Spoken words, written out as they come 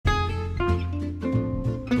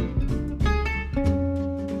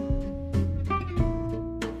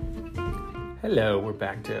Hello, we're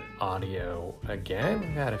back to audio again.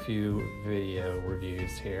 We've had a few video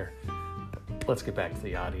reviews here. Let's get back to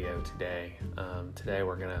the audio today. Today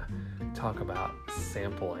we're going to talk about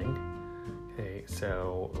sampling. Okay,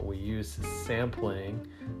 so we use sampling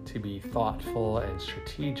to be thoughtful and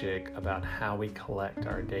strategic about how we collect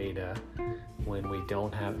our data when we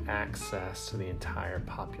don't have access to the entire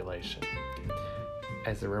population.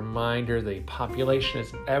 As a reminder, the population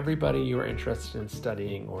is everybody you are interested in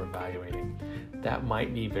studying or evaluating. That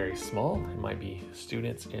might be very small. It might be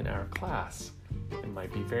students in our class. It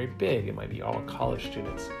might be very big. It might be all college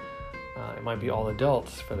students. It might be all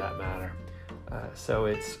adults for that matter. So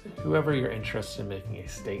it's whoever you're interested in making a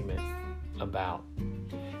statement about.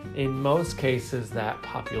 In most cases, that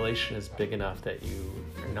population is big enough that you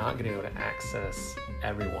are not going to be able to access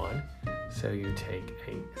everyone. So you take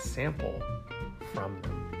a sample from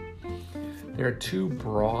them. There are two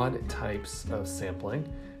broad types of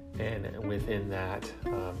sampling, and within that,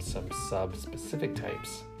 some sub-specific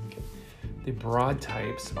types. Okay. The broad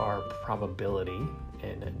types are probability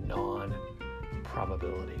and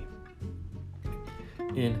non-probability.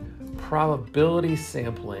 In probability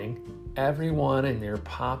sampling, everyone in their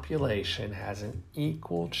population has an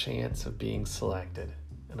equal chance of being selected.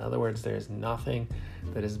 In other words, there's nothing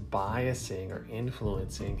that is biasing or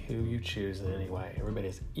influencing who you choose in any way. Everybody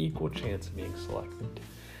has equal chance of being selected.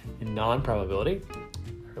 In non-probability,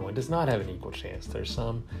 everyone does not have an equal chance. There's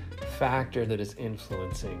some factor that is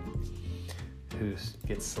influencing who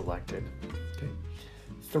gets selected. Okay.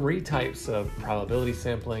 Three types of probability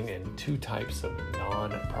sampling and two types of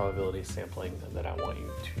non-probability sampling that I want you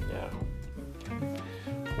to know. Okay.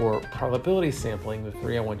 For probability sampling, the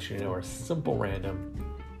three I want you to know are simple random,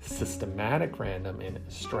 systematic random, and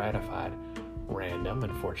stratified random.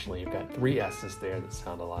 Unfortunately, you've got three S's there that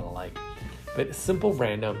sound a lot alike. But simple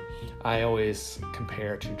random, I always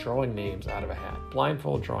compare to drawing names out of a hat.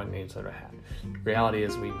 Blindfold drawing names out of a hat. The reality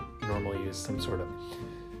is we normally use some sort of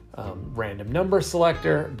random number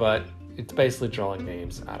selector, but it's basically drawing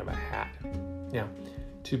names out of a hat. Now,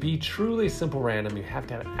 to be truly simple random, you have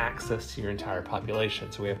to have access to your entire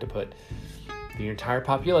population. So we have to put the entire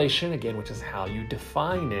population, again, which is how you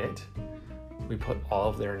define it, we put all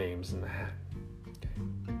of their names in the hat. Okay.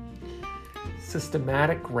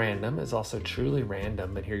 Systematic random is also truly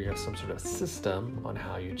random, but here you have some sort of system on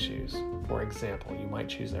how you choose. For example, you might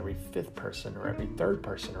choose every fifth person or every third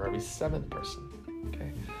person or every seventh person.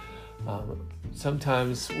 Okay.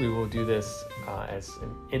 Sometimes we will do this as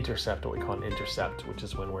an intercept, what we call an intercept, which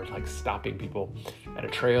is when we're like stopping people at a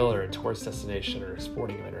trail or a tourist destination or a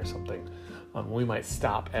sporting event or something. We might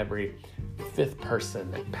stop every fifth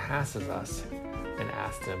person that passes us and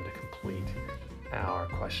ask them to complete our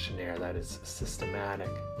questionnaire. That is systematic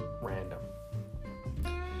random.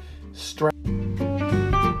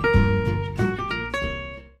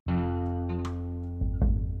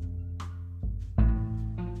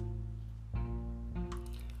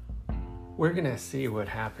 We're going to see what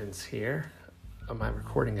happens here. My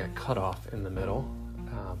recording got cut off in the middle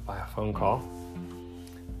by a phone call.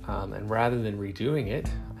 And rather than redoing it,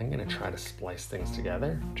 I'm going to try to splice things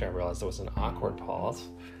together, which I realized there was an awkward pause.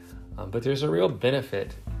 But there's a real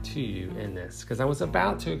benefit to you in this, because I was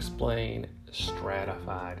about to explain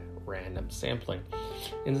stratified random sampling.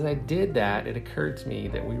 And as I did that, it occurred to me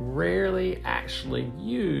that we rarely actually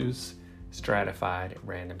use stratified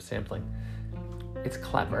random sampling. It's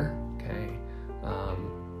clever, okay?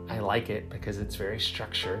 I like it because it's very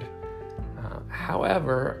structured.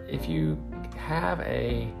 However, if you have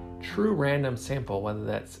a true random sample, whether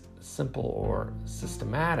that's simple or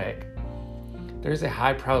systematic, there's a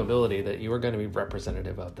high probability that you are going to be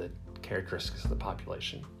representative of the characteristics of the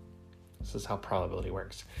population. This is how probability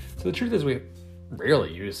works. So the truth is we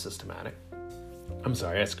rarely use systematic. I'm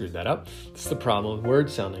sorry, I screwed that up. This is the problem with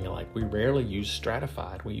words sounding alike. We rarely use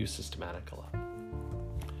stratified. We use systematic a lot.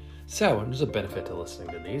 So there's a benefit to listening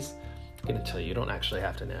to these. I'm going to tell you, you don't actually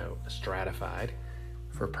have to know stratified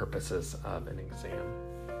for purposes of an exam.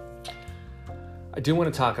 I do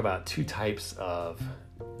want to talk about two types of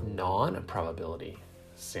non-probability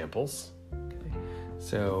samples. Okay.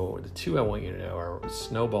 So the two I want you to know are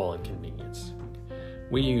snowball and convenience.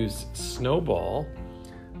 We use snowball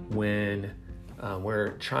when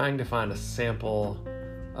we're trying to find a sample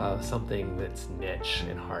of something that's niche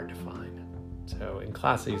and hard to find. So in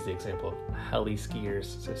class, I use the example of heli skiers.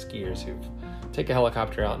 So skiers who take a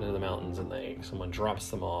helicopter out into the mountains and someone drops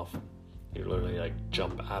them off. You literally like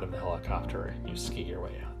jump out of the helicopter and you ski your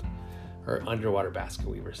way out. Or underwater basket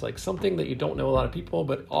weavers, like something that you don't know a lot of people,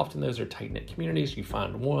 but often those are tight-knit communities. You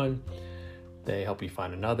find one, they help you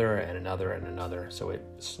find another and another and another, so it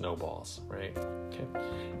snowballs, right? Okay.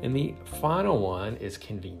 And the final one is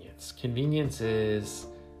convenience. Convenience is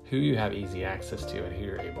who you have easy access to and who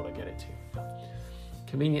you're able to get it to.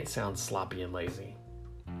 Convenience sounds sloppy and lazy.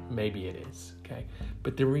 Maybe it is, okay?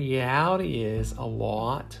 But the reality is a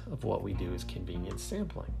lot of what we do is convenience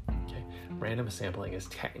sampling, okay? Random sampling is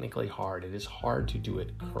technically hard. It is hard to do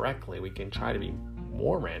it correctly. We can try to be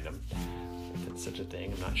more random, if it's such a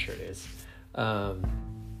thing. I'm not sure it is.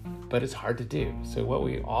 But it's hard to do. So what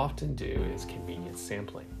we often do is convenience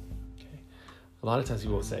sampling, okay? A lot of times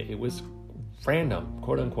people will say, it was random,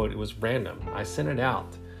 quote unquote, it was random. I sent it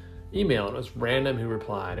out, email, and it was random who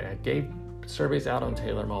replied. I gave surveys out on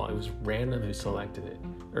Taylor Mall. It was random who selected it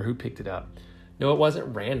or who picked it up. No, it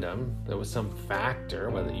wasn't random. There was some factor,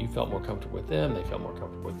 whether you felt more comfortable with them, they felt more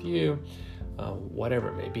comfortable with you, whatever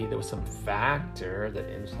it may be. There was some factor that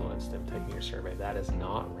influenced them taking your survey. That is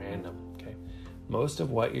not random, okay? Most of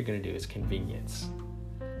what you're going to do is convenience.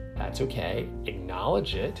 That's okay.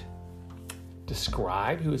 Acknowledge it.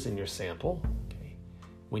 Describe who is in your sample, okay?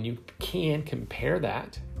 When you can, compare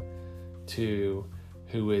that to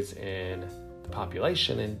who is in the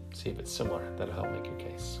population and see if it's similar. That'll help make your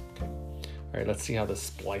case, okay? All right, let's see how the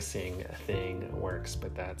splicing thing works,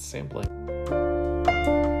 but that's sampling.